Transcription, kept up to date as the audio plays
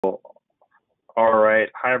All right.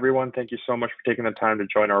 Hi, everyone. Thank you so much for taking the time to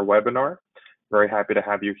join our webinar. Very happy to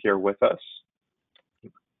have you here with us.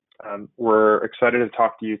 We're excited to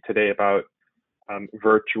talk to you today about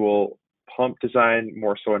virtual pump design,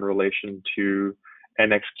 more so in relation to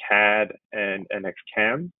NX CAD and NX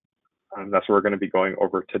CAM. That's what we're going to be going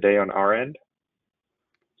over today on our end.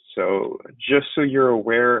 So just so you're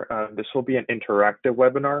aware, this will be an interactive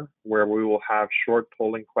webinar where we will have short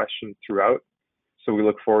polling questions throughout. So we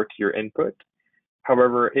look forward to your input.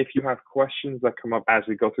 However, if you have questions that come up as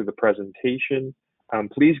we go through the presentation,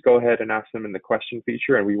 please go ahead and ask them in the question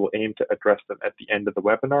feature, and we will aim to address them at the end of the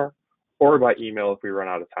webinar or by email if we run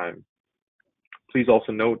out of time. Please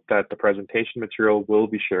also note that the presentation material will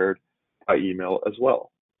be shared by email as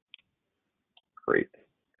well. Great.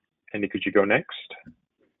 Andy, could you go next?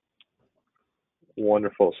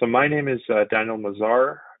 Wonderful. So my name is Daniel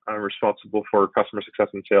Mazar. I'm responsible for customer success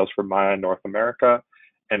and sales for Maya North America,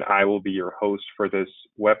 and I will be your host for this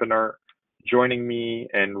webinar. Joining me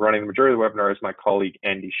and running the majority of the webinar is my colleague,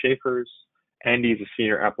 Andy Schaefers. Andy is a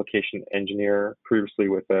senior application engineer, previously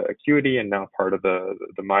with Acuity and now part of the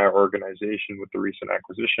Maya organization with the recent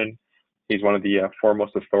acquisition. He's one of the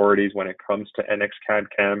foremost authorities when it comes to NX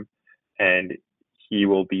CAD-CAM, and he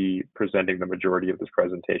will be presenting the majority of this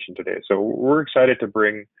presentation today. So we're excited to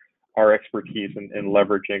bring our expertise in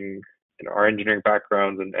leveraging our engineering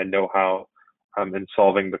backgrounds and know-how in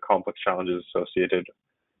solving the complex challenges associated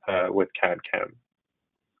with CAD-CAM.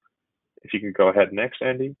 If you can go ahead next,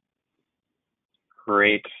 Andy.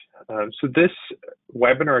 Great. So this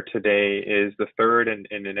webinar today is the third in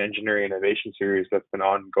an engineering innovation series that's been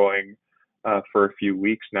ongoing for a few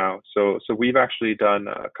weeks now. So we've actually done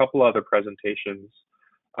a couple other presentations.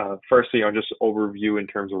 Firstly, on just overview in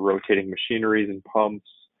terms of rotating machineries and pumps,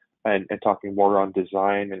 and talking more on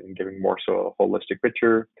design and giving more so a holistic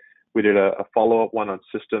picture. We did a follow-up one on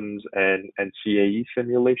systems and CAE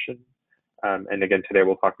simulation. And again, today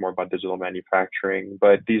we'll talk more about digital manufacturing,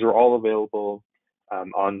 but these are all available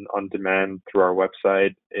on demand through our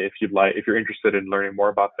website. If you're interested in learning more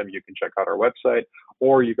about them, you can check out our website,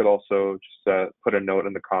 or you could also just put a note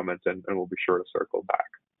in the comments and we'll be sure to circle back.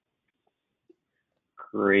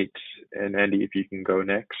 Great. And Andy, if you can go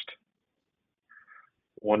next.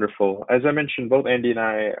 Wonderful. As I mentioned, both Andy and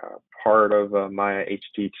I are part of Maya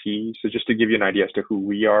HTT. So just to give you an idea as to who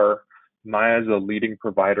we are, Maya is a leading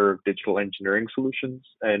provider of digital engineering solutions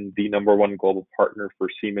and the #1 global partner for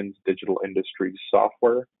Siemens Digital Industries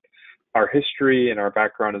software. Our history and our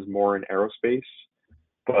background is more in aerospace,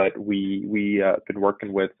 but we have been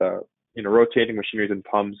working with rotating machineries and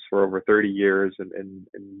pumps for over 30 years in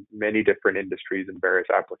many different industries and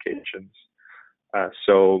various applications.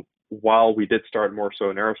 So while we did start more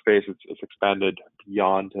so in aerospace, it's expanded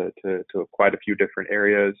beyond to quite a few different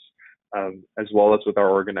areas, as well as with our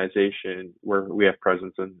organization where we have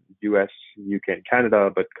presence in US, UK, and Canada,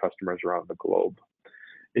 but customers around the globe.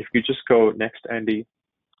 If you just go next, Andy.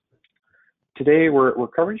 Today, we're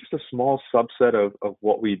covering just a small subset of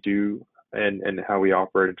what we do and how we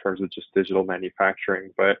operate in terms of just digital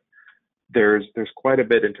manufacturing, but there's quite a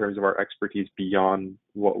bit in terms of our expertise beyond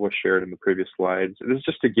what was shared in the previous slides. This is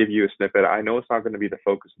just to give you a snippet. I know it's not going to be the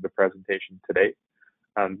focus of the presentation today,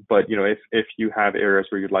 but if you have areas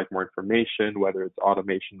where you'd like more information, whether it's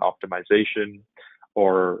automation optimization,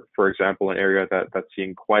 or for example, an area that's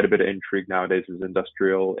seeing quite a bit of intrigue nowadays is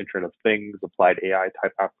industrial Internet of Things, applied AI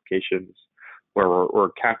type applications, where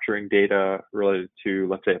we're capturing data related to,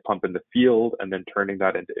 let's say, a pump in the field and then turning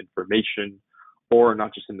that into information, or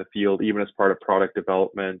not just in the field, even as part of product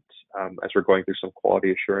development, as we're going through some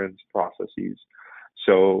quality assurance processes.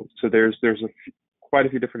 So there's quite a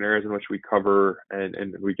few different areas in which we cover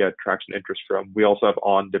and we get traction interest from. We also have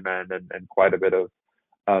on-demand and quite a bit of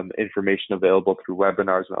information available through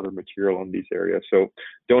webinars and other material in these areas. So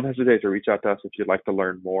don't hesitate to reach out to us if you'd like to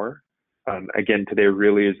learn more. Again, today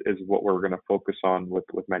really is what we're going to focus on with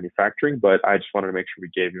manufacturing, but I just wanted to make sure we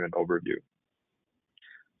gave you an overview.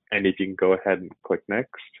 And if you can go ahead and click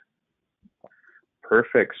next.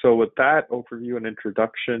 Perfect. So with that overview and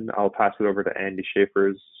introduction, I'll pass it over to Andy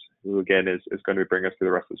Schaefers, who again is going to bring us through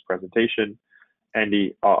the rest of this presentation.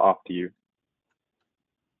 Andy, off to you.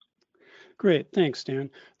 Great, thanks, Dan.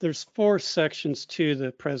 There's 4 sections to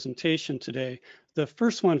the presentation today. The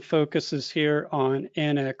first one focuses here on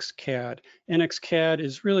NX CAD. NX CAD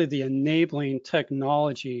is really the enabling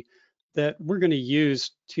technology that we're going to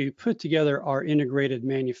use to put together our integrated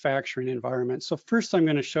manufacturing environment. So first, I'm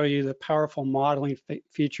going to show you the powerful modeling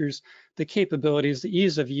features, the capabilities, the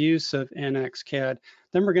ease of use of NX CAD.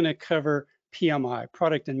 Then we're going to cover PMI,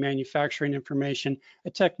 product and manufacturing information,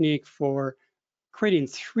 a technique for creating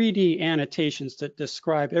 3D annotations that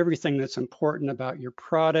describe everything that's important about your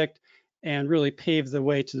product and really pave the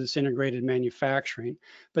way to this integrated manufacturing.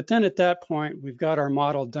 But then at that point, we've got our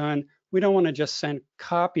model done. We don't want to just send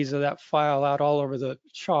copies of that file out all over the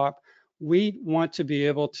shop. We want to be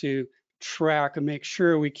able to track and make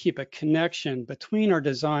sure we keep a connection between our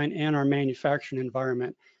design and our manufacturing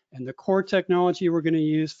environment. And the core technology we're going to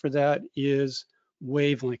use for that is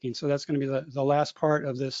wave linking. So that's going to be the last part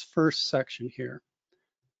of this first section here.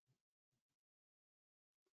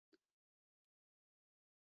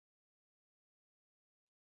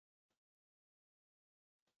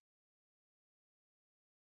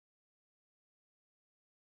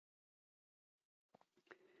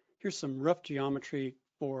 Here's some rough geometry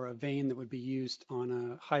for a vane that would be used on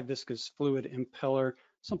a high viscous fluid impeller,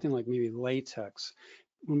 something like maybe latex.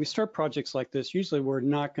 When we start projects like this, usually we're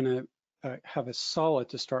not going to have a solid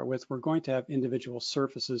to start with. We're going to have individual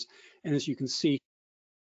surfaces. And as you can see,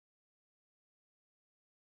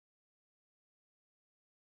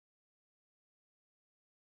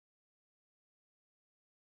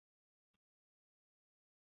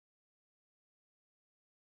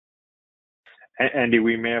 Andy,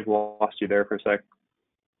 we may have lost you there for a sec.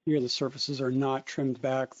 here the surfaces are not trimmed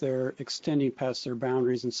back. They're extending past their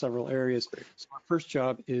boundaries in several areas. So our first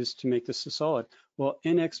job is to make this a solid. Well,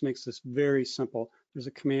 NX makes this very simple. There's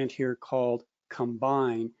a command here called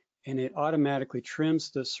combine, and it automatically trims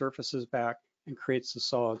the surfaces back and creates the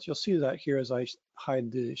solids. You'll see that here as I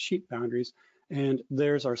hide the sheet boundaries, and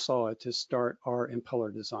there's our solid to start our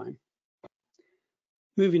impeller design.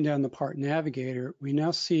 Moving down the part navigator, we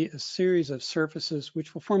now see a series of surfaces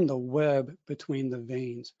which will form the web between the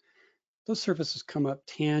vanes. Those surfaces come up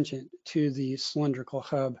tangent to the cylindrical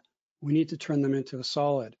hub. We need to turn them into a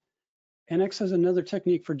solid. NX has another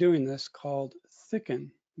technique for doing this called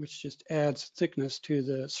thicken, which just adds thickness to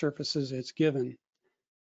the surfaces it's given.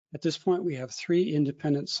 At this point, we have 3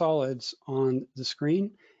 independent solids on the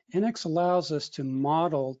screen. NX allows us to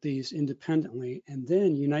model these independently and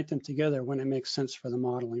then unite them together when it makes sense for the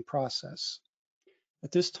modeling process.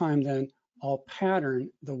 At this time, then, I'll pattern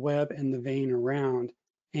the web and the vane around,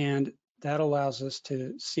 and that allows us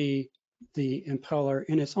to see the impeller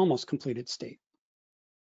in its almost completed state.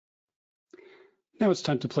 Now it's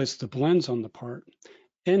time to place the blends on the part.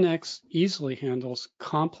 NX easily handles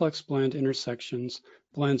complex blend intersections,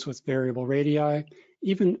 blends with variable radii,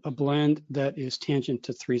 even a blend that is tangent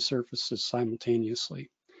to 3 surfaces simultaneously.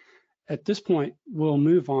 At this point, we'll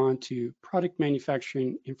move on to product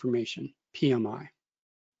manufacturing information, PMI.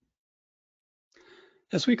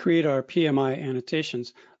 As we create our PMI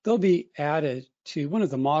annotations, they'll be added to one of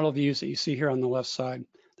the model views that you see here on the left side.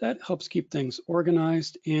 That helps keep things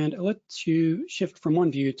organized and it lets you shift from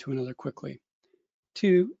one view to another quickly.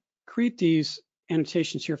 To create these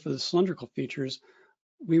annotations here for the cylindrical features,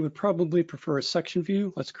 we would probably prefer a section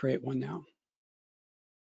view. Let's create one now.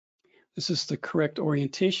 This is the correct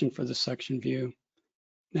orientation for the section view.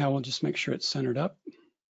 Now we'll just make sure it's centered up.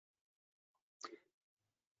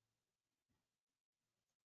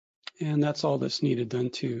 And that's all that's needed then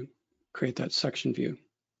to create that section view.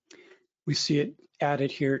 We see it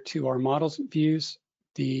added here to our models views.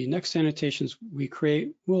 The next annotations we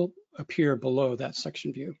create will appear below that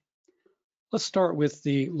section view. Let's start with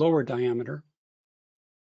the lower diameter.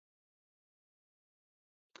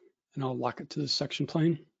 And I'll lock it to the section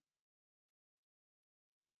plane.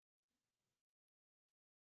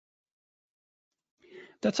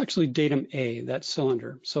 That's actually datum A, that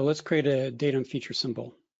cylinder. So let's create a datum feature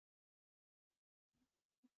symbol.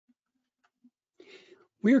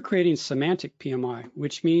 We are creating semantic PMI,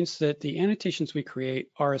 which means that the annotations we create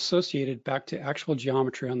are associated back to actual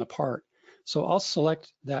geometry on the part. So I'll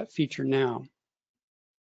select that feature now.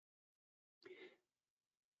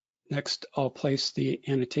 Next, I'll place the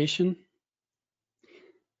annotation.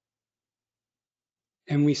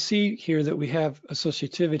 And we see here that we have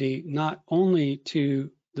associativity not only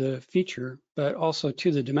to the feature, but also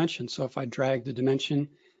to the dimension. So if I drag the dimension,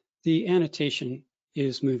 the annotation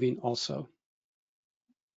is moving also.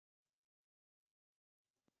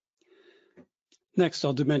 Next,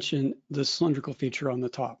 I'll dimension the cylindrical feature on the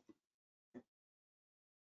top.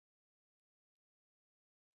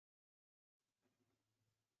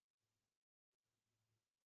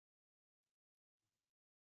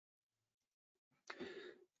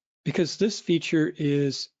 Because this feature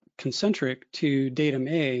is concentric to datum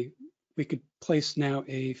A, we could place now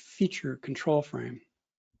a feature control frame.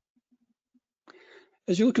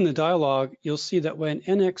 As you look in the dialog, you'll see that when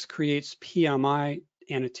NX creates PMI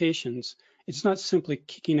annotations, it's not simply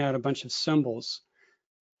kicking out a bunch of symbols.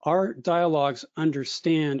 Our dialogs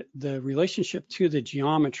understand the relationship to the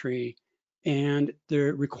geometry and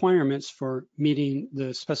the requirements for meeting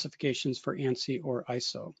the specifications for ANSI or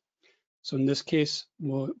ISO. So in this case,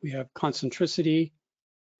 we have concentricity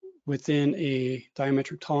within a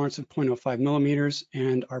diametric tolerance of 0.05 millimeters,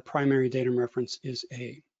 and our primary datum reference is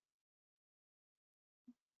A.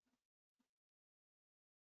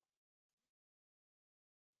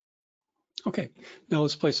 Okay, now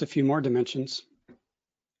let's place a few more dimensions.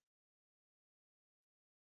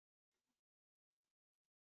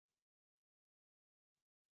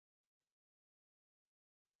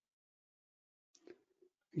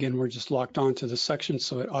 Again, we're just locked onto the section,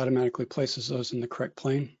 so it automatically places those in the correct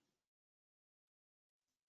plane.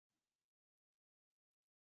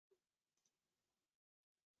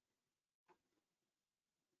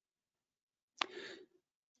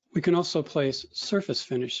 We can also place surface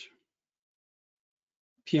finish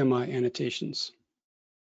PMI annotations.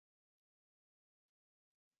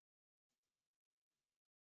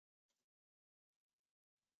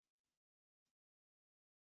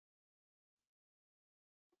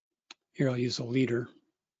 Here I'll use a leader.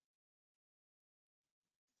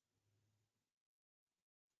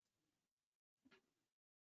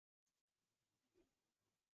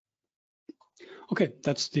 Okay,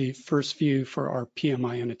 that's the first view for our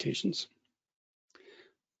PMI annotations.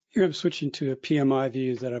 Here I'm switching to a PMI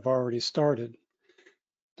view that I've already started.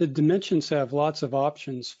 The dimensions have lots of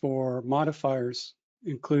options for modifiers,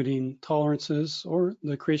 including tolerances or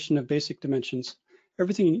the creation of basic dimensions.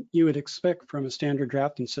 Everything you would expect from a standard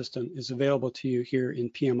drafting system is available to you here in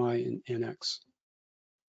PMI and NX.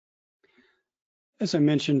 As I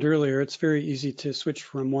mentioned earlier, it's very easy to switch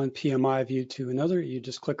from one PMI view to another. You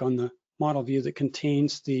just click on the model view that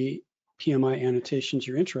contains the PMI annotations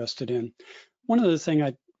you're interested in. One other thing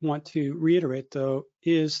I want to reiterate, though,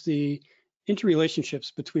 is the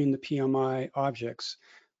interrelationships between the PMI objects.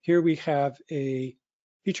 Here we have a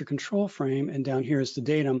feature control frame, and down here is the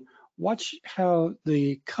datum. Watch how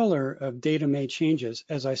the color of datum A changes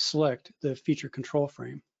as I select the feature control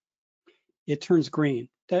frame. It turns green.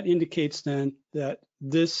 That indicates then that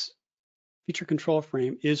this feature control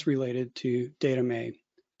frame is related to datum A.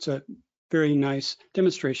 It's a very nice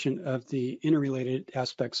demonstration of the interrelated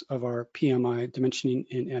aspects of our PMI dimensioning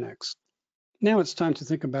in NX. Now it's time to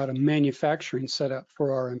think about a manufacturing setup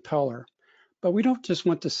for our impeller. But we don't just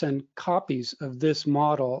want to send copies of this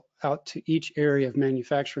model out to each area of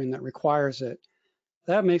manufacturing that requires it.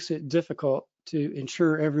 That makes it difficult to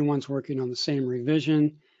ensure everyone's working on the same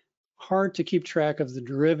revision. Hard to keep track of the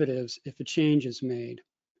derivatives if a change is made.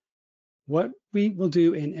 What we will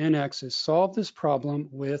do in NX is solve this problem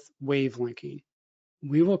with wave linking.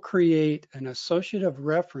 We will create an associative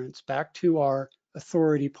reference back to our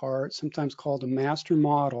authority part, sometimes called a master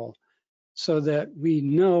model, so that we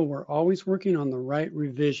know we're always working on the right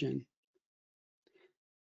revision.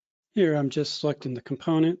 Here I'm just selecting the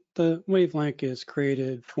component. The wave link is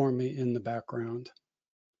created for me in the background.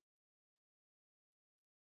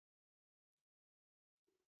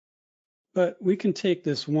 But we can take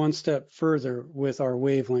this one step further with our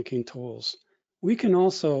wave linking tools. We can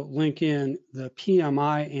also link in the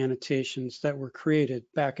PMI annotations that were created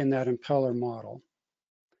back in that impeller model.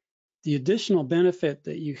 The additional benefit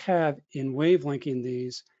that you have in wave linking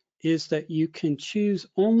these is that you can choose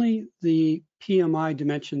only the PMI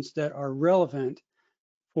dimensions that are relevant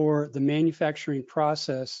for the manufacturing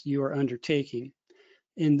process you are undertaking.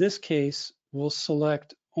 In this case, we'll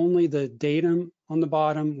select only the datum on the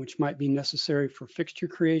bottom, which might be necessary for fixture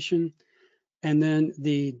creation, and then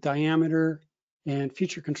the diameter and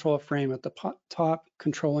feature control frame at the top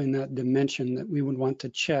controlling that dimension that we would want to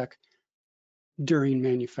check during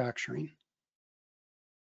manufacturing.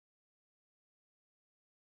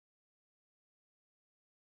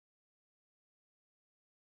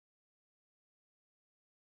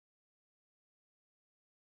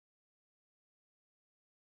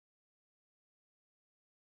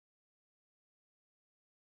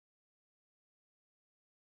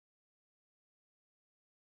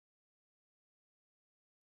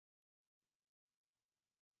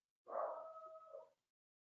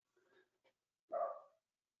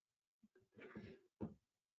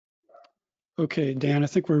 Okay, Dan, I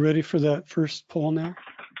think we're ready for that first poll now.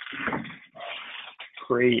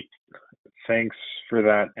 Great. Thanks for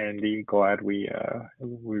that, Andy. Glad we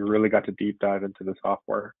really got to deep dive into the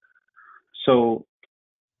software. So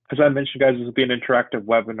as I mentioned, guys, this will be an interactive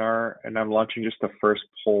webinar, and I'm launching just the first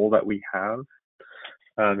poll that we have.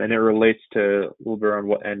 And it relates to a little bit around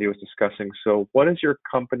what Andy was discussing. So what is your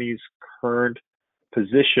company's current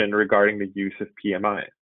position regarding the use of PMI?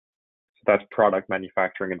 So that's product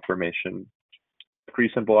manufacturing information. 3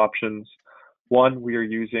 simple options. 1, we are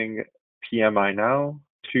using PMI now.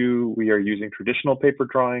 2, we are using traditional paper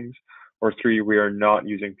drawings, or 3, we are not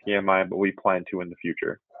using PMI, but we plan to in the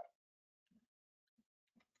future?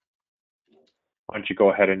 Why don't you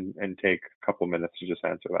go ahead and take a couple minutes to just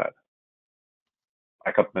answer that?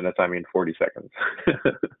 By a couple minutes, I mean 40 seconds.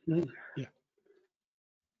 Yeah.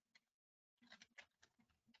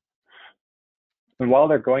 And while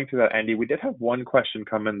they're going through that, Andy, we did have one question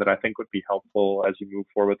come in that I think would be helpful as you move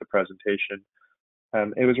forward with the presentation.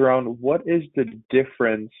 It was around what is the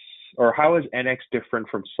difference, or how is NX different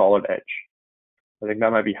from Solid Edge? I think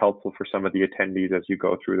that might be helpful for some of the attendees as you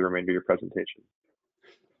go through the remainder of your presentation.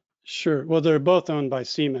 Sure. Well, they're both owned by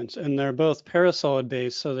Siemens, and they're both parasolid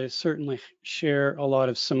based, so they certainly share a lot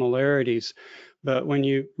of similarities. But when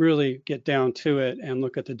you really get down to it and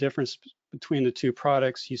look at the difference between the two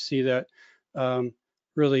products, you see that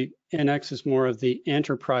really NX is more of the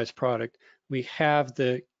enterprise product. We have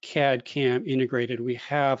the CAD-CAM integrated. We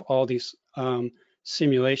have all these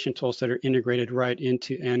simulation tools that are integrated right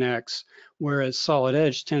into NX, whereas Solid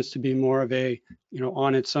Edge tends to be more of a,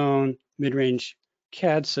 on its own mid-range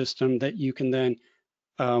CAD system that you can then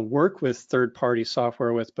work with third-party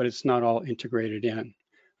software with, but it's not all integrated in.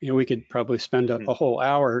 We could probably spend a whole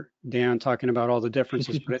hour, Dan, talking about all the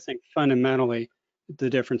differences, but I think fundamentally the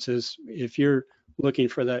difference is if you're looking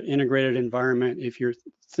for that integrated environment, if you're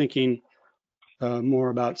thinking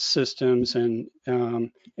more about systems and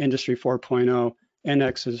Industry 4.0,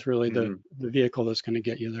 NX is really the vehicle that's going to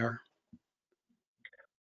get you there.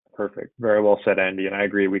 Perfect. Very well said, Andy. And I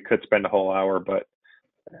agree, we could spend a whole hour, but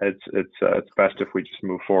it's best if we just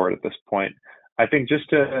move forward at this point. I think just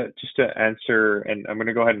to answer, and I'm going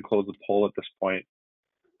to go ahead and close the poll at this point.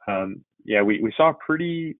 Yeah, we saw a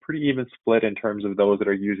pretty even split in terms of those that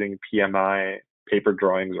are using PMI paper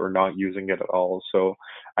drawings or not using it at all. So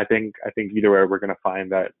I think either way, we're going to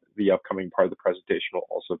find that the upcoming part of the presentation will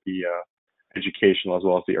also be educational as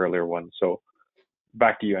well as the earlier one. So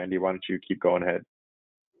back to you, Andy. Why don't you keep going ahead?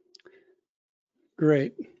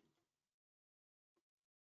 Great.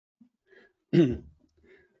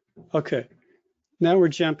 Okay, now we're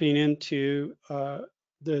jumping into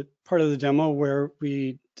the part of the demo where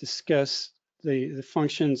we discuss the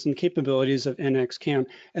functions and capabilities of NX CAM.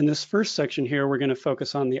 And this first section here, we're going to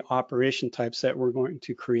focus on the operation types that we're going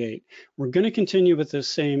to create. We're going to continue with the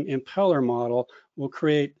same impeller model. We'll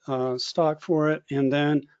create stock for it, and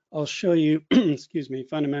then I'll show you, excuse me,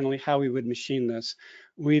 fundamentally how we would machine this.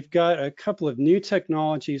 We've got a couple of new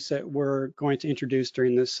technologies that we're going to introduce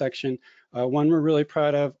during this section. One we're really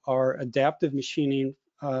proud of, our adaptive machining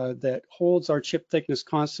that holds our chip thickness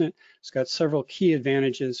constant. It's got several key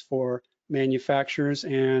advantages for manufacturers,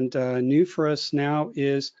 and new for us now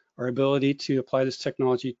is our ability to apply this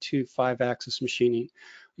technology to 5-axis machining.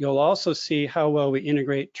 You'll also see how well we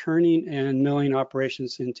integrate turning and milling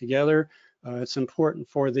operations in together. It's important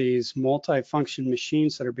for these multi-function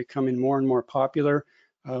machines that are becoming more and more popular.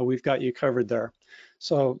 We've got you covered there.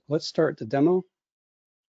 So let's start the demo.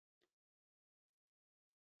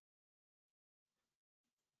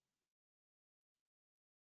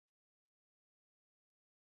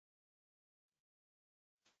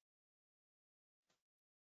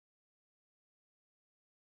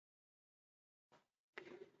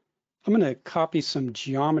 I'm going to copy some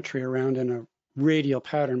geometry around in a radial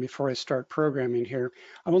pattern before I start programming here.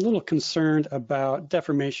 I'm a little concerned about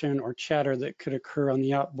deformation or chatter that could occur on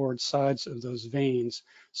the outboard sides of those vanes.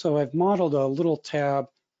 So I've modeled a little tab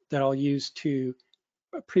that I'll use to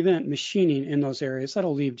prevent machining in those areas.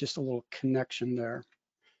 That'll leave just a little connection there.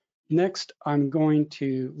 Next, I'm going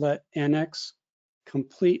to let NX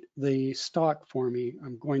complete the stock for me.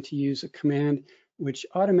 I'm going to use a command which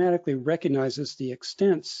automatically recognizes the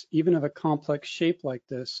extents, even of a complex shape like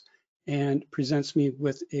this, and presents me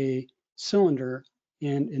with a cylinder.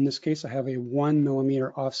 And in this case, I have a 1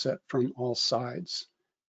 millimeter offset from all sides.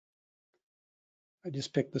 I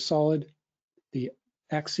just pick the solid, the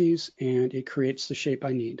axes, and it creates the shape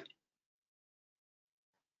I need.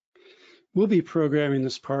 We'll be programming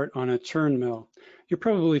this part on a turn mill. You're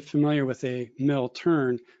probably familiar with a mill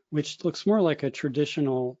turn, which looks more like a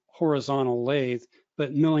traditional horizontal lathe,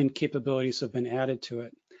 but milling capabilities have been added to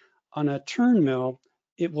it. On a turn mill,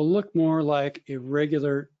 it will look more like a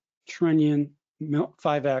regular trunnion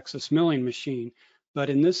 5-axis milling machine,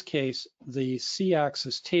 but in this case, the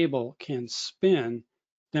C-axis table can spin.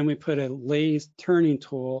 Then we put a lathe turning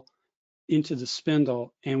tool into the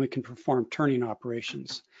spindle, and we can perform turning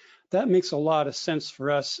operations. That makes a lot of sense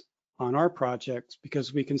for us on our projects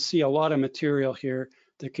because we can see a lot of material here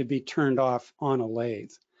that could be turned off on a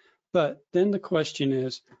lathe. But then the question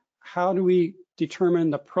is, how do we determine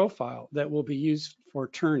the profile that will be used for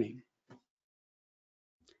turning?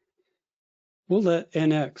 We'll let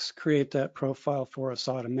NX create that profile for us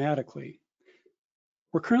automatically.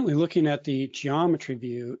 We're currently looking at the geometry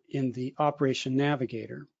view in the Operation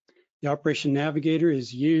Navigator. The Operation Navigator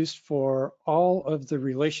is used for all of the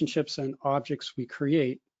relationships and objects we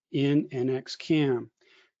create in NX CAM.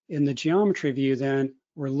 In the geometry view, then,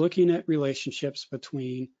 we're looking at relationships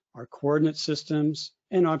between our coordinate systems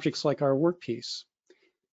and objects like our workpiece.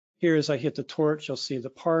 Here, as I hit the torch, you'll see the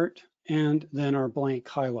part and then our blank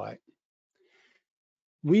highlight.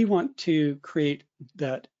 We want to create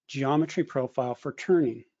that geometry profile for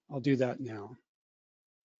turning. I'll do that now.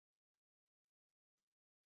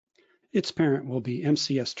 Its parent will be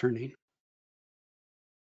MCS turning.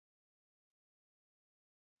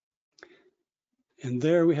 And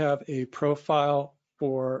there we have a profile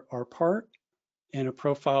for our part and a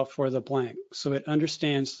profile for the blank. So it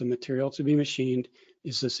understands the material to be machined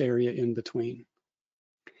is this area in between.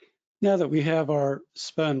 Now that we have our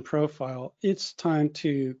spun profile, it's time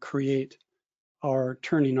to create our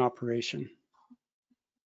turning operation.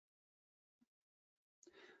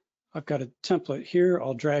 I've got a template here.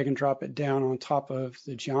 I'll drag and drop it down on top of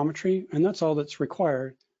the geometry, and that's all that's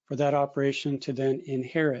required for that operation to then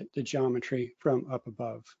inherit the geometry from up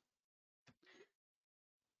above.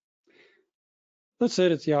 Let's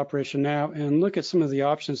edit the operation now and look at some of the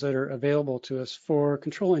options that are available to us for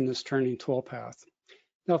controlling this turning toolpath.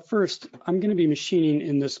 Now first, I'm going to be machining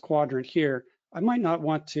in this quadrant here. I might not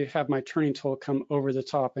want to have my turning tool come over the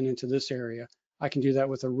top and into this area. I can do that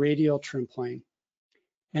with a radial trim plane.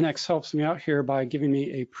 NX helps me out here by giving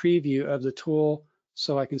me a preview of the tool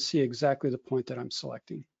so I can see exactly the point that I'm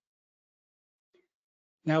selecting.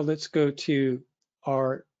 Now let's go to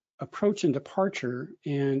our approach and departure,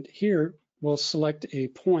 and here we'll select a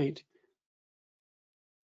point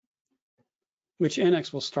which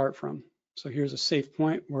NX will start from. So here's a safe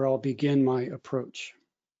point where I'll begin my approach.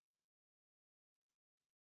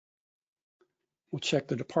 We'll check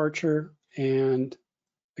the departure, and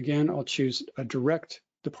again, I'll choose a direct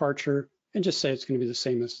departure and just say it's going to be the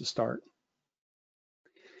same as the start.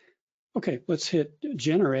 Okay, let's hit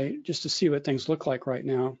generate just to see what things look like right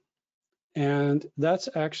now. And that's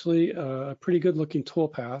actually a pretty good looking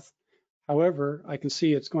toolpath. However, I can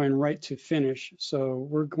see it's going right to finish, so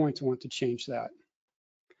we're going to want to change that.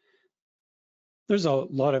 There's a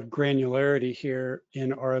lot of granularity here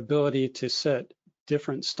in our ability to set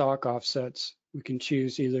different stock offsets. We can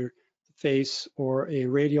choose either face or a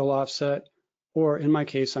radial offset, or in my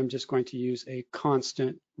case, I'm just going to use a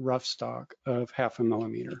constant rough stock of 0.5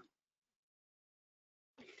 millimeter.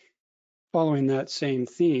 Following that same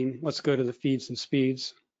theme, let's go to the feeds and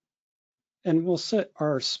speeds, and we'll set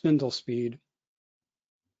our spindle speed.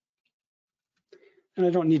 And I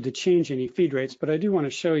don't need to change any feed rates, but I do want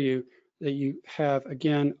to show you that you have,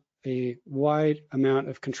 again, a wide amount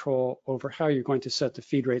of control over how you're going to set the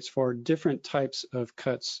feed rates for different types of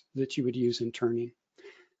cuts that you would use in turning.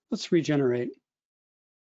 Let's regenerate.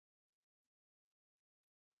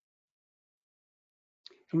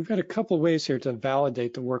 And we've got a couple of ways here to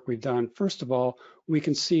validate the work we've done. First of all, we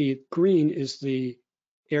can see green is the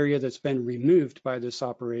area that's been removed by this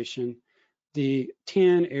operation. The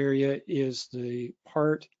tan area is the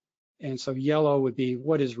part, and so yellow would be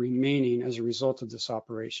what is remaining as a result of this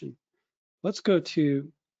operation. Let's go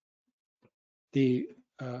to the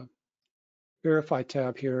Verify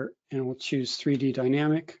tab here, and we'll choose 3D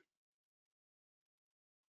Dynamic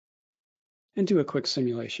and do a quick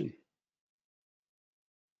simulation.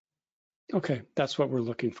 Okay, that's what we're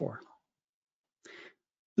looking for.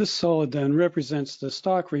 This solid then represents the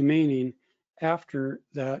stock remaining after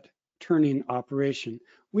that turning operation.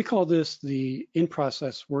 We call this the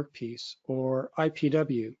in-process workpiece, or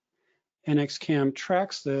IPW. NX CAM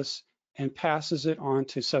tracks this and passes it on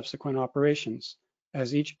to subsequent operations.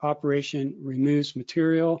 As each operation removes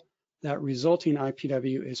material, that resulting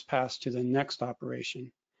IPW is passed to the next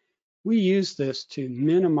operation. We use this to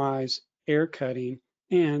minimize air cutting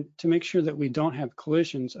and to make sure that we don't have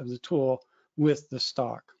collisions of the tool with the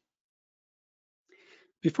stock.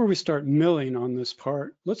 Before we start milling on this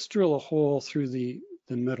part, let's drill a hole through the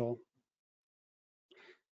middle.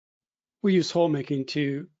 We use hole making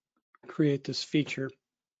to create this feature.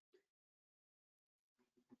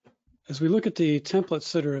 As we look at the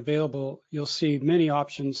templates that are available, you'll see many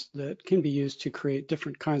options that can be used to create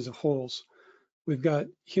different kinds of holes. We've got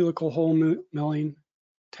helical hole milling,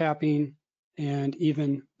 tapping, and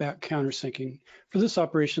even back countersinking. For this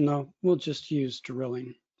operation though, we'll just use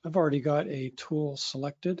drilling. I've already got a tool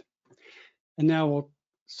selected, and now we'll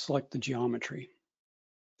select the geometry.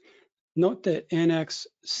 Note that NX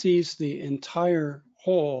sees the entire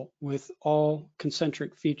hole with all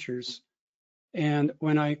concentric features, and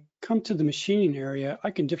when I come to the machining area,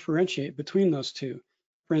 I can differentiate between those two.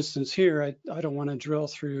 For instance, here, I don't want to drill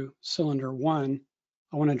through cylinder 1.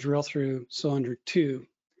 I want to drill through cylinder 2.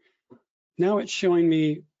 Now it's showing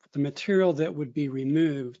me the material that would be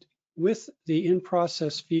removed with the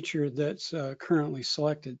in-process feature that's currently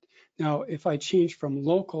selected. Now, if I change from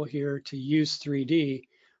local here to use 3D,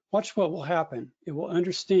 watch what will happen. It will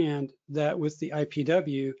understand that with the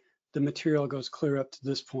IPW, the material goes clear up to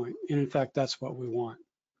this point. And in fact, that's what we want.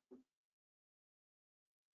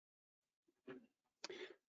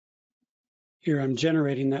 Here I'm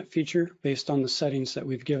generating that feature based on the settings that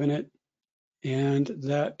we've given it. And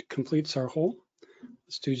that completes our hole.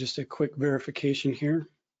 Let's do just a quick verification here.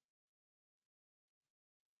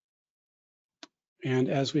 And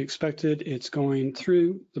as we expected, it's going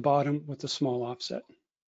through the bottom with a small offset.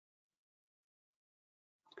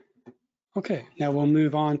 Okay, now we'll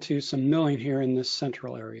move on to some milling here in this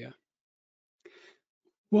central area.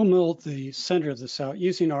 We'll mill the center of this out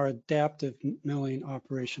using our adaptive milling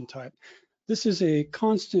operation type. This is a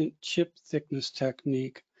constant chip thickness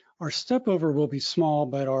technique. Our step over will be small,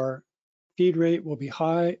 but our feed rate will be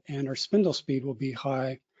high and our spindle speed will be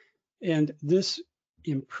high. And this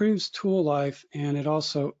improves tool life, and it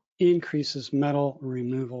also increases metal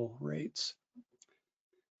removal rates.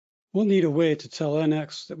 We'll need a way to tell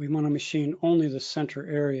NX that we want to machine only the center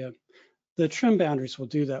area. The trim boundaries will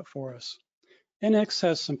do that for us. NX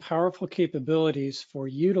has some powerful capabilities for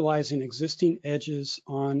utilizing existing edges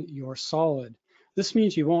on your solid. This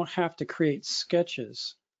means you won't have to create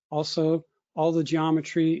sketches. Also, all the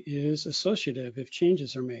geometry is associative if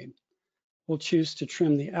changes are made. We'll choose to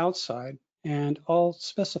trim the outside, and I'll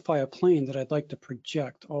specify a plane that I'd like to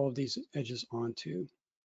project all of these edges onto.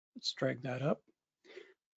 Let's drag that up.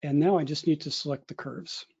 And now I just need to select the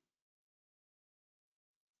curves.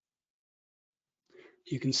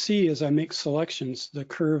 You can see as I make selections, the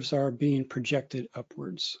curves are being projected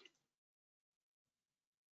upwards.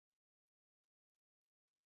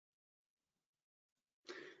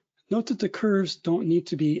 Note that the curves don't need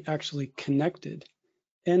to be actually connected.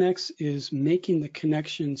 NX is making the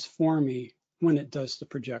connections for me when it does the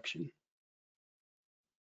projection.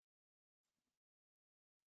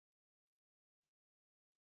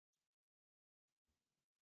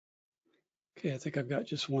 Okay, I think I've got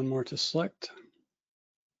just one more to select.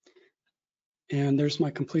 And there's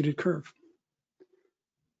my completed curve.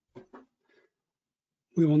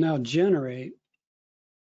 We will now generate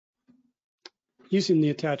using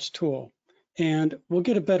the attached tool, and we'll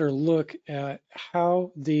get a better look at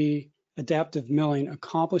how the adaptive milling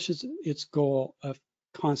accomplishes its goal of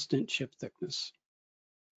constant chip thickness.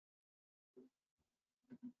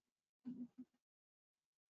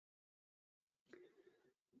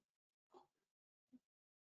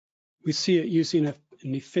 We see it using an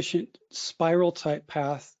efficient spiral type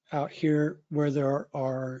path out here where there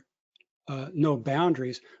are no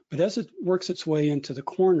boundaries, but as it works its way into the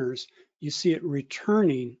corners, you see it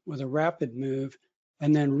returning with a rapid move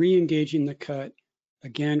and then re-engaging the cut,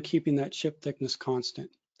 again, keeping that chip thickness constant.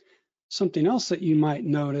 Something else that you might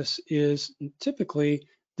notice is typically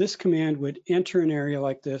this command would enter an area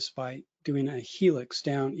like this by doing a helix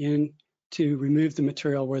down in to remove the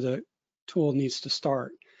material where the tool needs to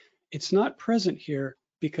start. It's not present here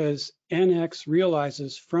because NX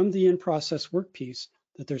realizes from the in-process workpiece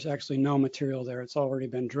that there's actually no material there. It's already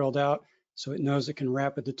been drilled out, so it knows it can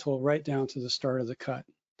rapid the tool right down to the start of the cut.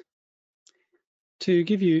 To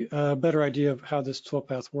give you a better idea of how this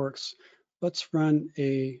toolpath works, let's run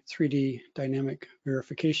a 3D dynamic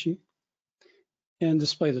verification and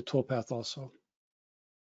display the toolpath also.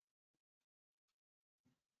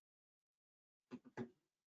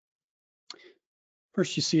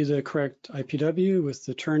 First, you see the correct IPW with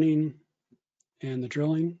the turning and the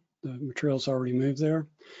drilling. The material's already moved there.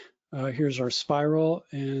 Here's our spiral,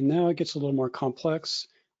 and now it gets a little more complex.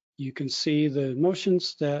 You can see the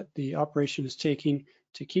motions that the operation is taking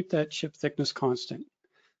to keep that chip thickness constant.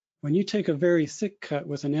 When you take a very thick cut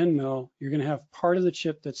with an end mill, you're going to have part of the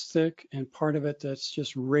chip that's thick and part of it that's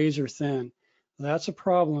just razor thin. That's a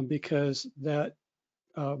problem because that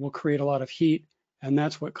will create a lot of heat, and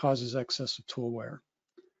that's what causes excessive tool wear.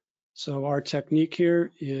 So our technique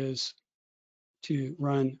here is to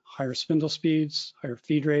run higher spindle speeds, higher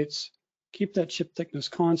feed rates, keep that chip thickness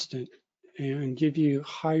constant, and give you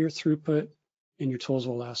higher throughput, and your tools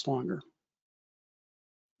will last longer.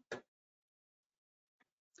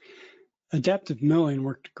 Adaptive milling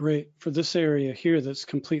worked great for this area here that's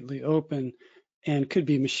completely open and could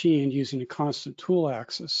be machined using a constant tool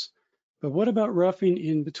axis. But what about roughing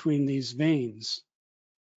in between these veins?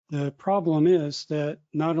 The problem is that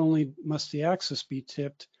not only must the axis be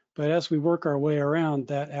tipped, but as we work our way around,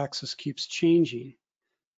 that axis keeps changing.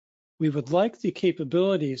 We would like the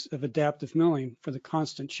capabilities of adaptive milling for the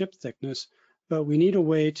constant chip thickness, but we need a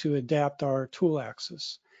way to adapt our tool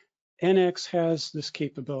axis. NX has this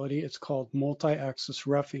capability. It's called multi-axis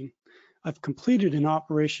roughing. I've completed an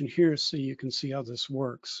operation here so you can see how this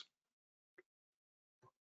works.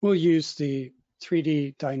 We'll use the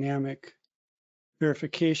 3D dynamic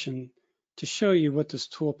verification to show you what this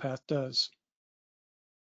toolpath does.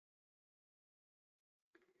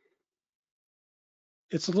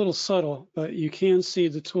 It's a little subtle, but you can see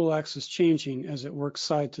the tool axis changing as it works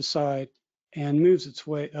side to side and moves its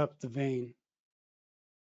way up the vane.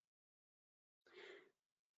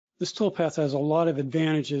 This toolpath has a lot of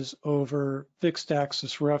advantages over fixed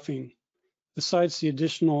axis roughing. Besides the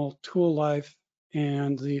additional tool life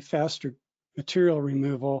and the faster material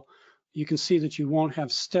removal, you can see that you won't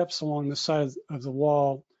have steps along the side of the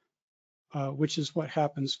wall, which is what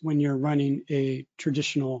happens when you're running a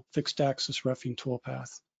traditional fixed axis roughing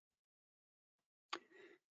toolpath.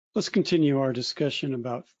 Let's continue our discussion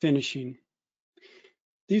about finishing.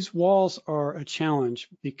 These walls are a challenge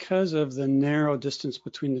because of the narrow distance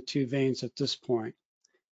between the two vanes at this point.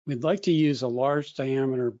 We'd like to use a large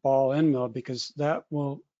diameter ball end mill because that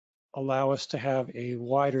will allow us to have a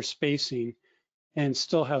wider spacing and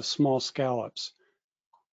still have small scallops.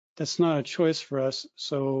 That's not a choice for us.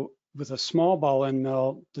 So with a small ball end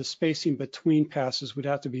mill, the spacing between passes would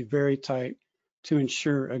have to be very tight to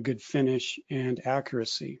ensure a good finish and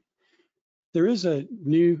accuracy. There is a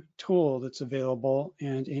new tool that's available,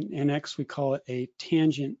 and in NX we call it a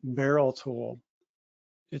tangent barrel tool.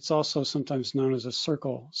 It's also sometimes known as a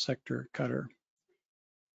circle sector cutter.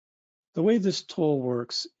 The way this tool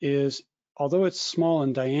works is, although it's small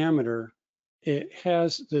in diameter, it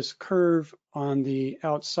has this curve on the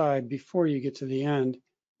outside before you get to the end,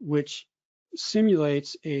 which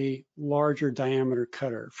simulates a larger diameter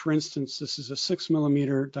cutter. For instance, this is a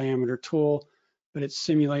 6mm diameter tool, but it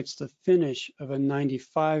simulates the finish of a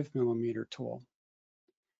 95mm tool.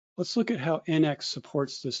 Let's look at how NX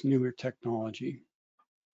supports this newer technology.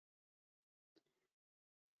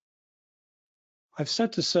 I've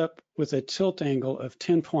set this up with a tilt angle of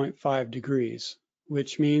 10.5 degrees,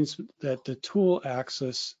 which means that the tool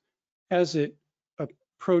axis, as it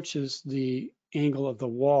approaches the angle of the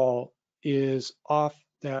wall, is off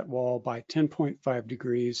that wall by 10.5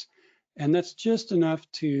 degrees. And that's just enough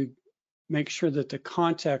to make sure that the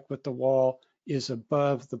contact with the wall is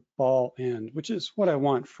above the ball end, which is what I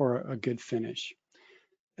want for a good finish.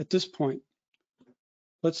 At this point,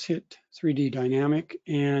 let's hit 3D dynamic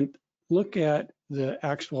and look at the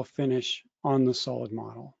actual finish on the solid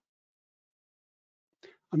model.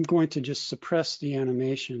 I'm going to just suppress the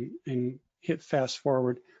animation and hit fast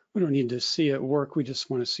forward. We don't need to see it work, we just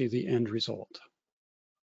want to see the end result.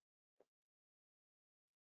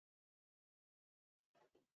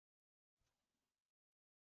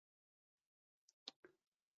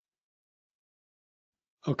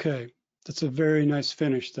 Okay, that's a very nice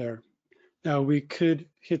finish there. Now we could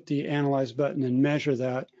hit the analyze button and measure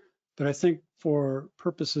that, but I think for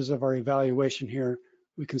purposes of our evaluation here,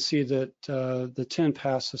 we can see that the 10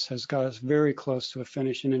 passes has got us very close to a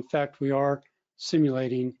finish. And in fact, we are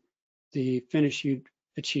simulating the finish you'd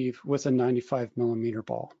achieve with a 95mm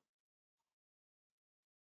ball.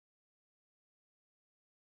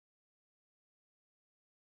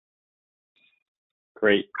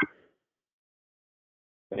 Great.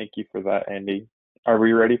 Thank you for that, Andy. Are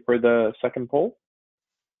we ready for the second poll?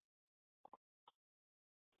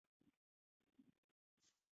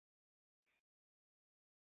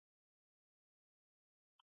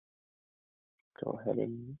 Go ahead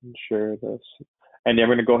and share this. Andy, I'm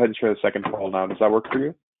going to go ahead and share the second poll now. Does that work for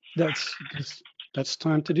you? That's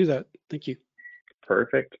time to do that. Thank you.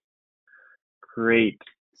 Perfect. Great.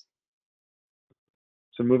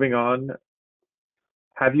 So moving on,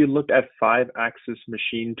 have you looked at 5-axis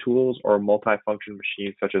machine tools or multifunction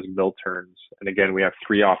machines such as mill turns? And again, we have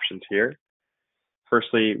 3 options here.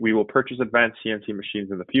 Firstly, we will purchase advanced CNC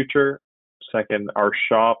machines in the future. Second, our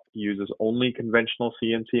shop uses only conventional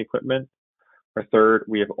CNC equipment. Or third,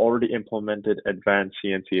 we have already implemented advanced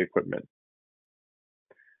CNC equipment.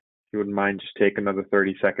 If you wouldn't mind, just take another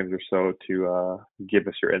 30 seconds or so to give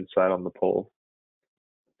us your insight on the poll.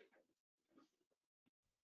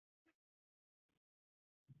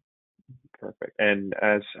 Perfect. And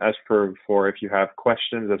as per before, if you have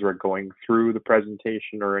questions as we're going through the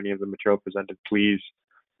presentation or any of the material presented, please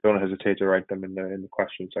don't hesitate to write them in the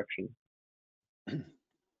question section.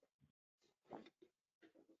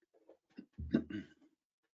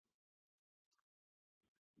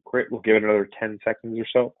 Great. We'll give it another 10 seconds or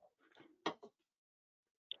so.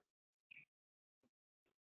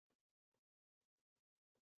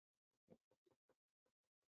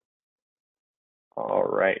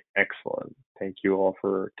 right, excellent. Thank you all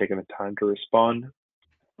for taking the time to respond.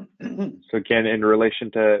 So again, in relation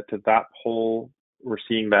to that poll, we're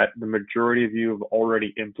seeing that the majority of you have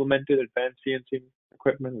already implemented advanced CNC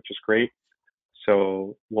equipment, which is great.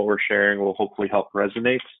 So what we're sharing will hopefully help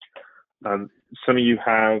resonate. Some of you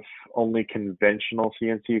have only conventional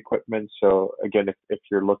CNC equipment. So again, if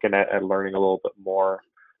you're looking at learning a little bit more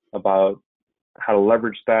about how to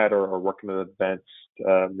leverage that or working with advanced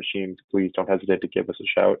machines, please don't hesitate to give us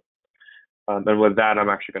a shout. And with that, I'm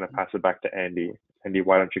actually going to pass it back to Andy. Andy,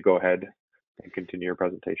 why don't you go ahead and continue your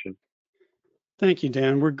presentation? Thank you,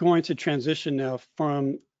 Dan. We're going to transition now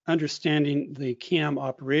from understanding the CAM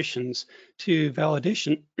operations to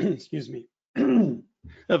validation, excuse me,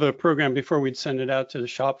 of a program before we'd send it out to the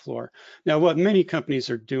shop floor. Now, what many companies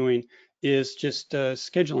are doing is just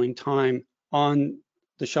scheduling time on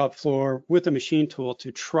the shop floor with a machine tool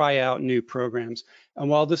to try out new programs. And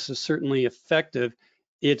while this is certainly effective,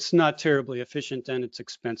 it's not terribly efficient and it's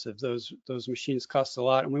expensive. Those machines cost a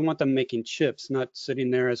lot, and we want them making chips, not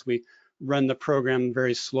sitting there as we run the program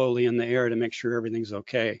very slowly in the air to make sure everything's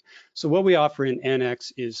okay. So what we offer in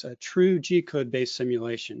NX is a true G-code based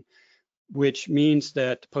simulation, which means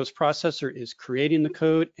that the post-processor is creating the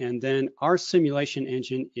code, and then our simulation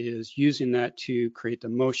engine is using that to create the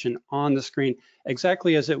motion on the screen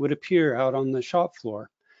exactly as it would appear out on the shop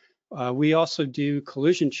floor. We also do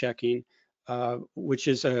collision checking, which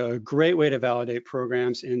is a great way to validate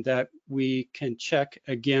programs in that we can check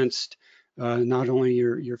against not only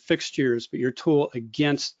your fixtures, but your tool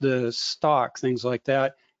against the stock, things like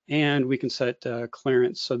that. And we can set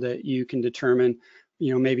clearance so that you can determine,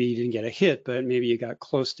 maybe you didn't get a hit, but maybe you got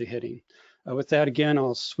close to hitting. With that, again,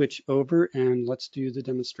 I'll switch over and let's do the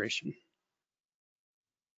demonstration.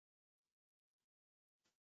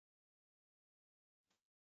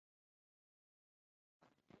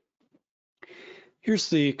 Here's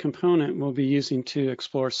the component we'll be using to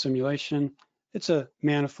explore simulation. It's a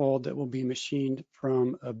manifold that will be machined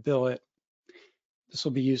from a billet. This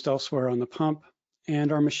will be used elsewhere on the pump.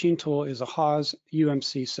 And our machine tool is a Haas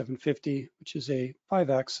UMC 750, which is a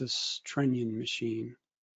 5-axis trunnion machine.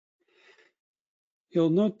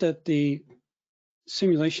 You'll note that the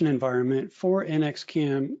simulation environment for NX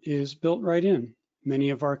CAM is built right in.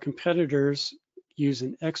 Many of our competitors use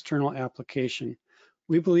an external application.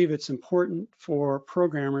 We believe it's important for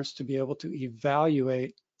programmers to be able to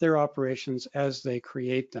evaluate their operations as they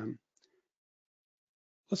create them.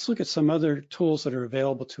 Let's look at some other tools that are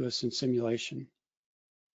available to us in simulation.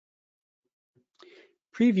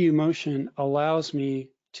 Preview motion allows me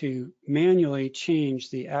to manually change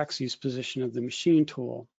the axis position of the machine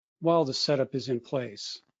tool while the setup is in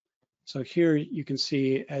place. So here you can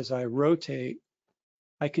see as I rotate,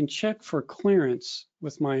 I can check for clearance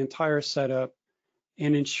with my entire setup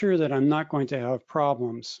and ensure that I'm not going to have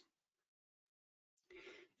problems.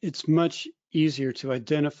 It's much easier to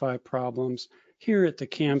identify problems here at the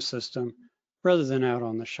CAM system rather than out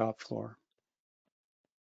on the shop floor.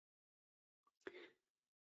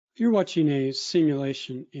 You're watching a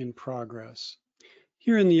simulation in progress.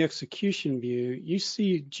 Here in the execution view, you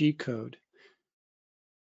see G-code.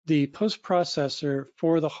 The post-processor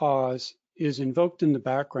for the Haas is invoked in the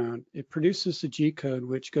background. It produces the G-code,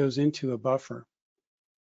 which goes into a buffer.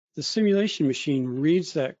 The simulation machine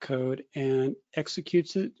reads that code and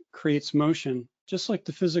executes it, creates motion, just like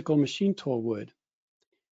the physical machine tool would.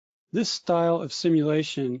 This style of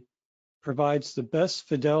simulation provides the best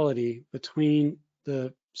fidelity between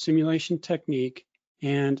the simulation technique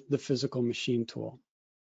and the physical machine tool.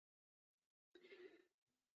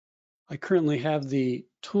 I currently have the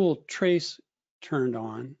tool trace turned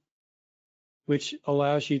on, which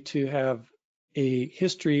allows you to have a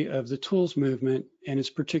history of the tool's movement and is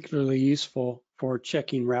particularly useful for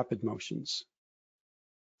checking rapid motions.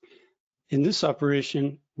 In this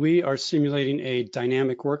operation, we are simulating a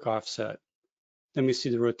dynamic work offset. Then we see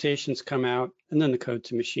the rotations come out and then the code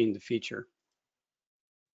to machine the feature.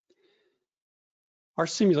 Our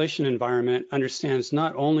simulation environment understands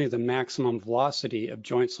not only the maximum velocity of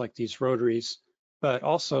joints like these rotaries, but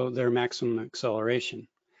also their maximum acceleration.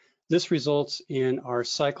 This results in our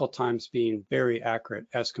cycle times being very accurate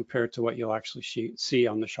as compared to what you'll actually see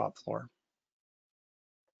on the shop floor.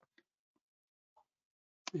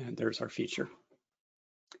 And there's our feature.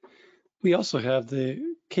 We also have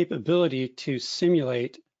the capability to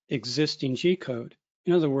simulate existing G-code.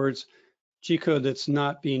 In other words, G-code that's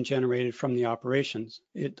not being generated from the operations.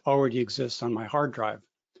 It already exists on my hard drive.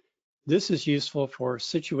 This is useful for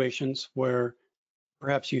situations where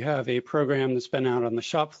perhaps you have a program that's been out on the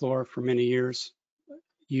shop floor for many years.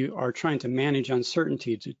 You are trying to manage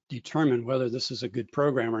uncertainty to determine whether this is a good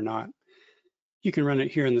program or not. you can run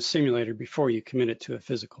it here in the simulator before you commit it to a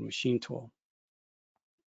physical machine tool.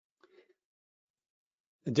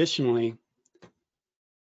 Additionally,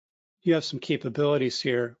 you have some capabilities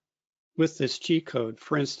here with this G code.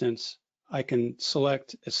 For instance, I can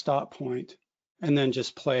select a stop point and then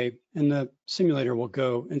just play, and the simulator will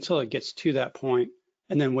go until it gets to that point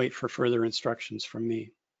and then wait for further instructions from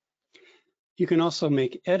me. You can also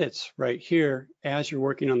make edits right here as you're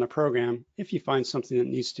working on the program if you find something that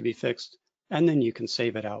needs to be fixed, and then you can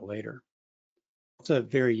save it out later. It's a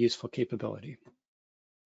very useful capability.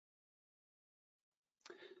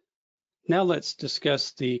 Now let's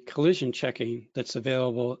discuss the collision checking that's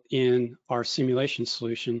available in our simulation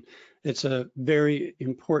solution. It's a very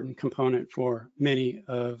important component for many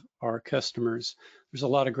of our customers. There's a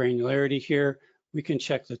lot of granularity here. We can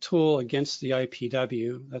check the tool against the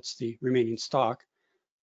IPW, that's the remaining stock,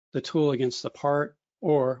 the tool against the part,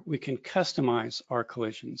 or we can customize our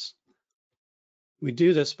collisions. We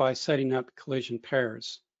do this by setting up collision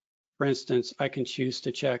pairs. For instance, I can choose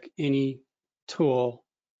to check any tool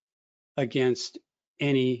against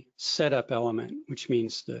any setup element, which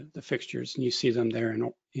means the fixtures, and you see them there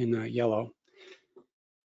in yellow.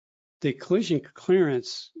 The collision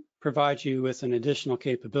clearance provides you with an additional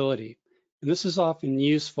capability, and this is often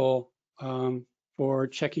useful for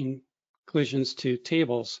checking collisions to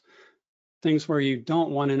tables, things where you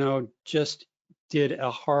don't want to know just did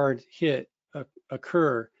a hard hit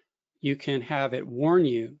occur. You can have it warn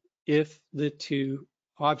you if the two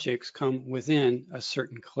objects come within a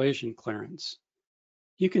certain collision clearance.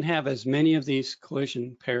 You can have as many of these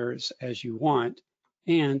collision pairs as you want,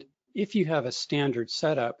 and if you have a standard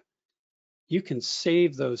setup, you can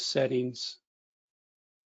save those settings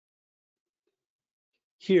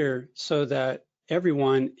here so that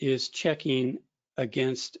everyone is checking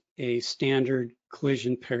against a standard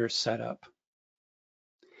collision pair setup.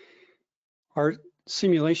 Our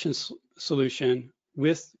simulation solution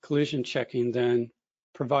with collision checking then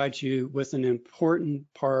provides you with an important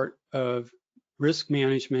part of risk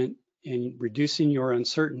management and reducing your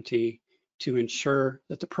uncertainty to ensure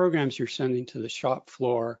that the programs you're sending to the shop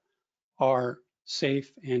floor are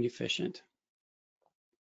safe and efficient.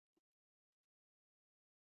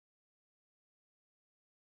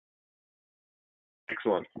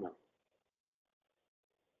 Excellent.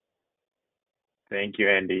 Thank you,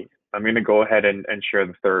 Andy. I'm going to go ahead and share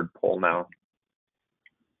the third poll now.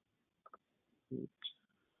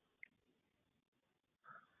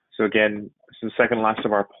 So again, this is the second last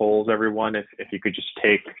of our polls, everyone. If you could just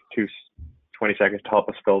take 20 seconds to help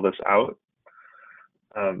us fill this out.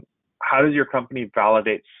 How does your company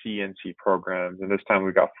validate CNC programs? And this time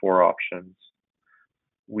we've got 4 options.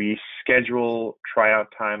 We schedule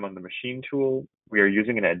tryout time on the machine tool. We are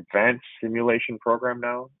using an advanced simulation program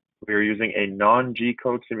now. We are using a non-G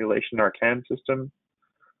code simulation in our CAM system,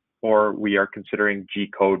 or we are considering G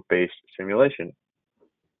code based simulation.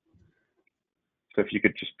 So if you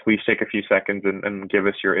could just please take a few seconds and give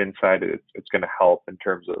us your insight, it's going to help in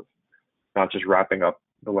terms of not just wrapping up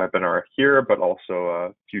the webinar here, but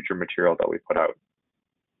also future material that we put out.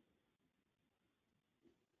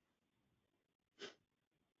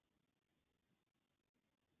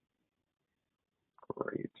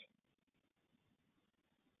 Great.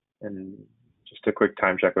 And just a quick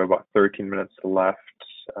time check, we have about 13 minutes left.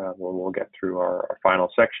 We'll get through our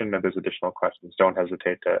final section. If there's additional questions, don't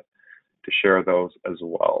hesitate to share those as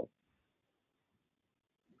well.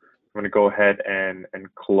 I'm going to go ahead and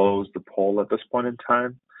close the poll at this point in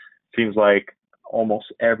time. Seems like almost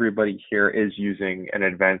everybody here is using an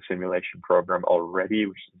advanced simulation program already,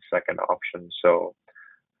 which is the second option. So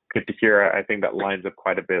good to hear. I think that lines up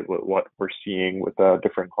quite a bit with what we're seeing with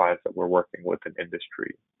different clients that we're working with in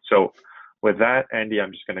industry. So with that, Andy,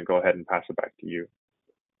 I'm just going to go ahead and pass it back to you.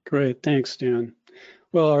 Great, thanks, Dan.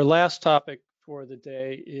 Well, our last topic for the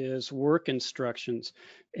day is work instructions.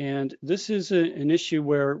 And this is an issue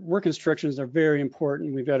where work instructions are very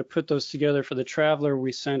important. We've got to put those together for the traveler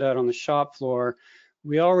we send out on the shop floor.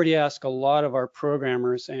 We already ask a lot of our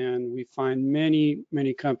programmers, and we find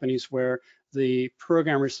many companies where the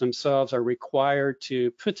programmers themselves are required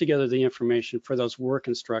to put together the information for those work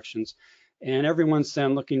instructions. And everyone's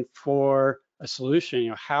then looking for a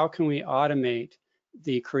solution. How can we automate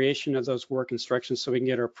the creation of those work instructions so we can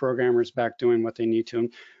get our programmers back doing what they need to?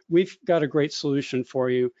 And we've got a great solution for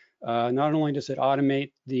you. Not only does it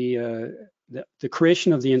automate the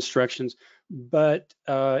creation of the instructions, but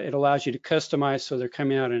it allows you to customize so they're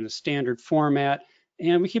coming out in a standard format,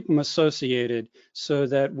 and we keep them associated so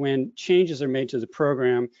that when changes are made to the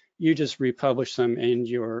program, you just republish them and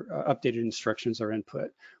your updated instructions are input.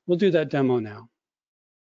 We'll do that demo now.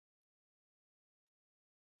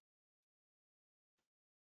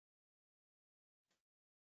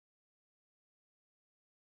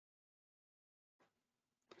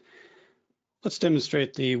 Let's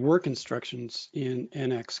demonstrate the work instructions in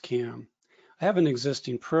CAD-CAM. I have an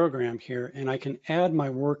existing program here, and I can add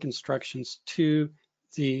my work instructions to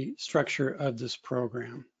the structure of this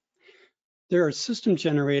program. There are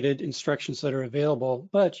system-generated instructions that are available,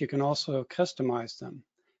 but you can also customize them.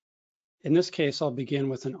 In this case, I'll begin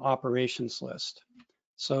with an operations list.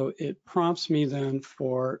 So it prompts me then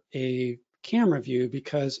for a camera view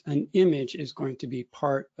because an image is going to be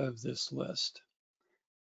part of this list.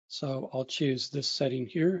 So I'll choose this setting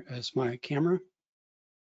here as my camera.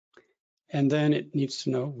 And then it needs to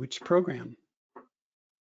know which program.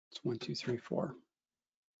 It's 1, 2, 3, 4.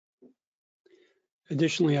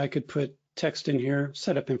 Additionally, I could put text in here,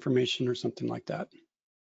 setup information or something like that.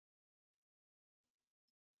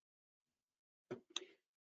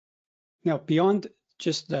 Now, beyond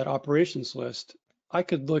just that operations list, I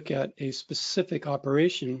could look at a specific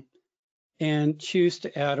operation and choose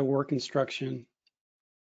to add a work instruction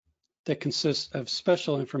that consists of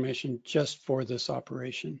special information just for this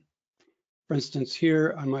operation. For instance,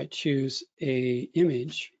 here I might choose an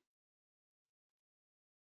image.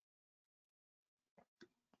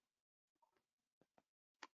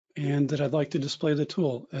 And that I'd like to display the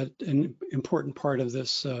tool at an important part of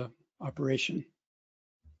this operation.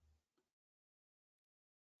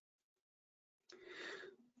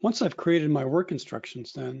 Once I've created my work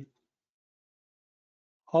instructions, then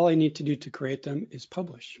all I need to do to create them is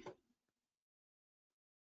publish.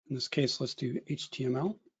 In this case, let's do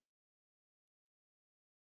HTML.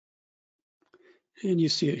 And you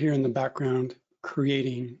see it here in the background,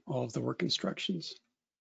 creating all of the work instructions.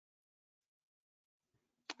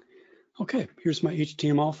 Okay, here's my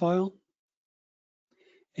HTML file.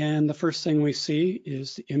 And the first thing we see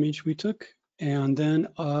is the image we took, and then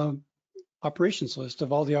an operations list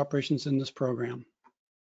of all the operations in this program.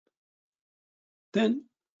 Then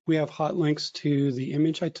we have hot links to the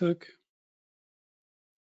image I took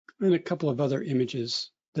and a couple of other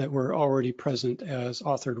images that were already present as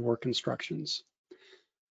authored work instructions.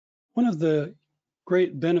 One of the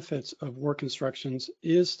great benefits of work instructions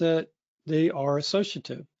is that they are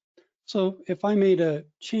associative. So if I made a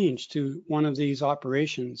change to one of these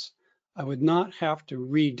operations, I would not have to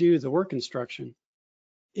redo the work instruction.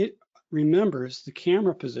 It remembers the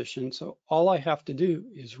camera position, so all I have to do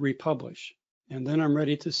is republish, and then I'm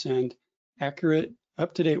ready to send accurate,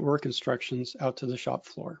 up-to-date work instructions out to the shop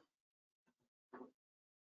floor.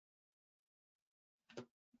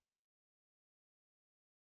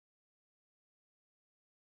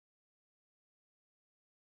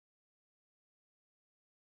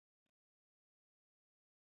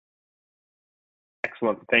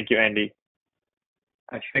 Excellent. Thank you, Andy.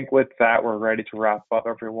 I think with that, we're ready to wrap up,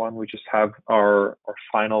 everyone. We just have our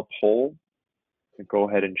final poll to go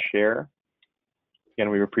ahead and share. Again,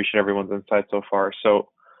 we appreciate everyone's insight so far. So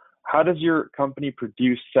how does your company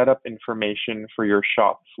produce setup information for your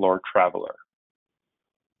shop floor traveler?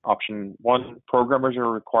 Option 1, programmers are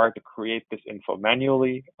required to create this info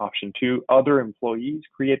manually. Option 2, other employees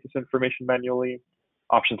create this information manually.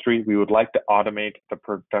 Option 3, we would like to automate the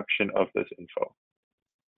production of this info.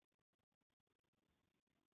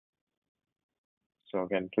 So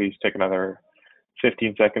again, please take another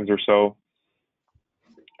 15 seconds or so.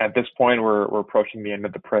 At this point, we're approaching the end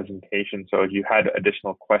of the presentation. So if you had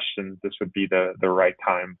additional questions, this would be the right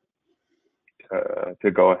time to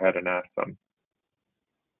go ahead and ask them.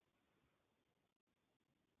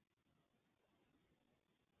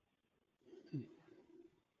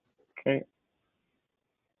 Okay.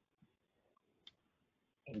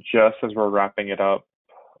 And just as we're wrapping it up,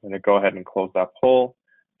 I'm going to go ahead and close that poll.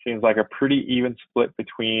 Seems like a pretty even split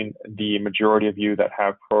between the majority of you that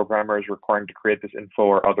have programmers requiring to create this info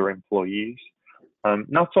or other employees.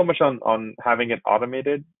 Not so much on having it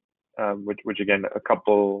automated, which again,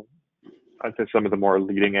 I'd say some of the more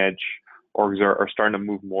leading edge orgs are starting to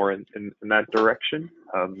move more in that direction.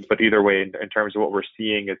 But either way, in terms of what we're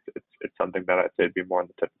seeing, it's something that I'd say would be more on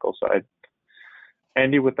the typical side.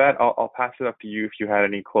 Andy, with that, I'll pass it up to you if you had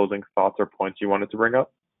any closing thoughts or points you wanted to bring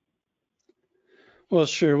up. Well,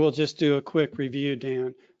 sure. We'll just do a quick review,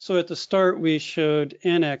 Dan. So at the start, we showed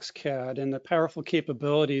CAD and the powerful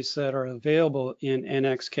capabilities that are available in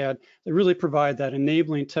CAD that really provide that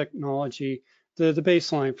enabling technology, the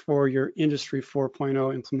baseline for your Industry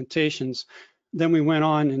 4.0 implementations. Then we went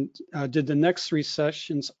on and did the next 3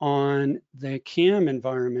 sessions on the CAM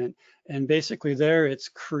environment. And basically there, it's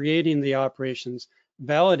creating the operations,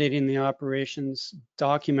 validating the operations,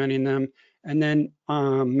 documenting them, and then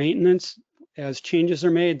maintenance. As changes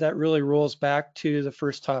are made, that really rolls back to the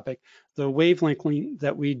first topic, the wavelength link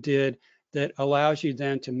that we did that allows you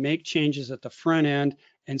then to make changes at the front end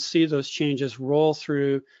and see those changes roll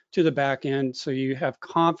through to the back end, so you have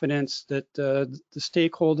confidence that the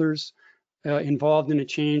stakeholders involved in a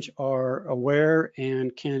change are aware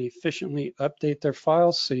and can efficiently update their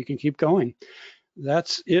files so you can keep going.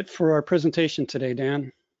 That's it for our presentation today,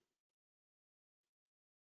 Dan.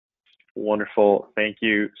 Wonderful. Thank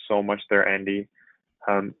you so much there, Andy.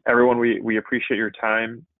 Everyone, we appreciate your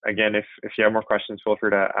time. Again, if you have more questions, feel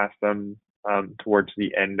free to ask them towards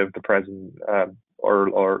the end of the present,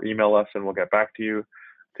 or email us and we'll get back to you.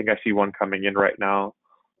 I think I see one coming in right now.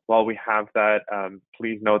 While we have that,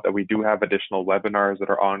 please note that we do have additional webinars that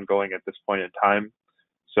are ongoing at this point in time.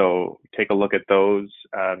 So take a look at those.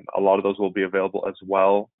 A lot of those will be available as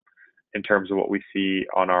well in terms of what we see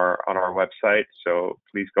on our website. So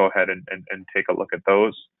please go ahead and take a look at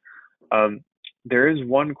those. There is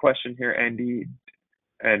one question here, Andy,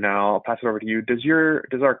 and I'll pass it over to you. Does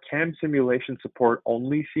our CAM simulation support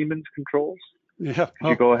only Siemens controls? Yeah. Could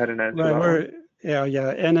you go ahead and answer that one? Yeah.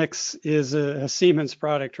 NX is a Siemens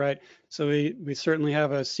product, right? So we certainly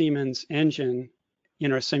have a Siemens engine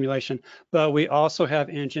in our simulation, but we also have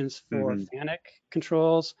engines for FANUC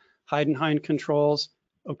controls, Heidenhain controls,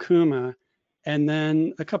 Okuma, and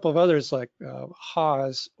then a couple of others like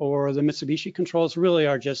Haas or the Mitsubishi controls really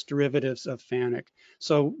are just derivatives of FANUC.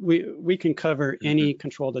 So we can cover any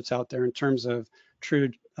control that's out there in terms of true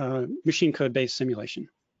machine code-based simulation.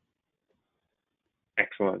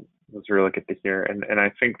 Excellent. That's really good to hear. And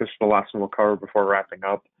I think this is the last one we'll cover before wrapping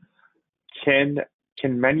up. Can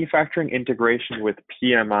manufacturing integration with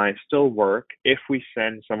PMI still work if we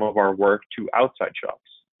send some of our work to outside shops?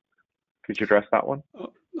 Could you address that one?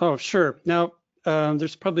 Oh, sure. Now,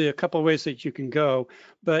 there's probably a couple of ways that you can go,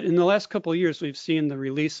 but in the last couple of years, we've seen the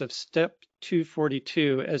release of Step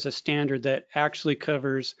 242 as a standard that actually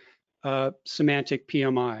covers semantic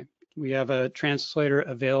PMI. We have a translator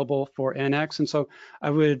available for NX, and so I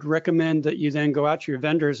would recommend that you then go out to your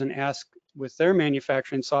vendors and ask with their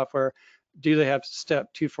manufacturing software, do they have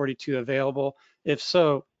Step 242 available? If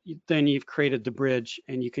so, then you've created the bridge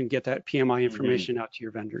and you can get that PMI information out to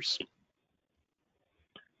your vendors.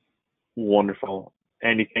 Wonderful.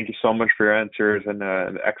 Andy, thank you so much for your answers and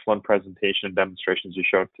the excellent presentation and demonstrations you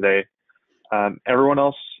showed today. Everyone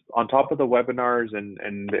else, on top of the webinars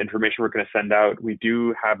and the information we're going to send out, we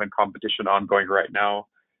do have a competition ongoing right now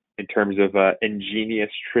in terms of ingenious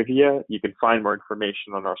trivia. You can find more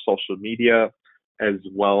information on our social media as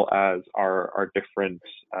well as our different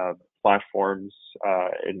platforms,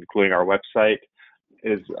 including our website.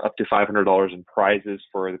 Is up to $500 in prizes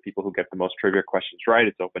for the people who get the most trivia questions right.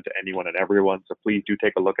 It's open to anyone and everyone, so please do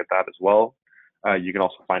take a look at that as well. You can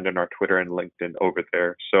also find it on our Twitter and LinkedIn over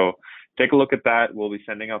there. So take a look at that. We'll be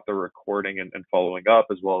sending out the recording and following up,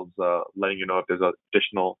 as well as letting you know if there's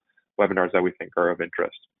additional webinars that we think are of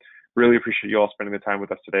interest. Really appreciate you all spending the time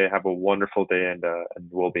with us today. Have a wonderful day, and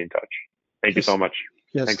we'll be in touch. Thank you so much.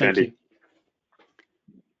 Yes, Thanks, thank Andy. you.